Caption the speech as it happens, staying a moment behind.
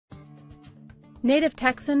Native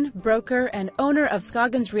Texan, broker, and owner of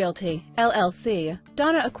Scoggins Realty, LLC,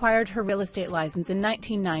 Donna acquired her real estate license in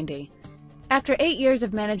 1990. After 8 years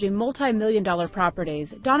of managing multi-million-dollar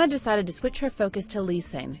properties, Donna decided to switch her focus to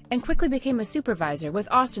leasing and quickly became a supervisor with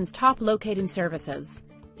Austin's top locating services.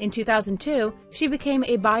 In 2002, she became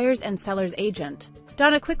a buyer's and seller's agent.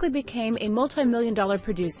 Donna quickly became a multi-million-dollar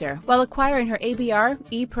producer while acquiring her ABR,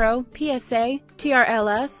 ePro, PSA,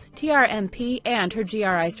 TRLS, TRMP, and her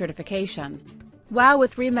GRI certification. While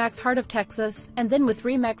with RE/MAX Heart of Texas and then with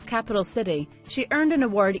RE/MAX Capital City, she earned an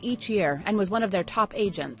award each year and was one of their top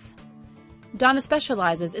agents. Donna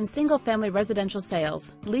specializes in single-family residential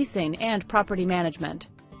sales, leasing, and property management.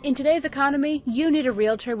 In today's economy, you need a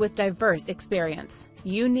realtor with diverse experience.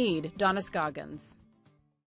 You need Donna Scoggins.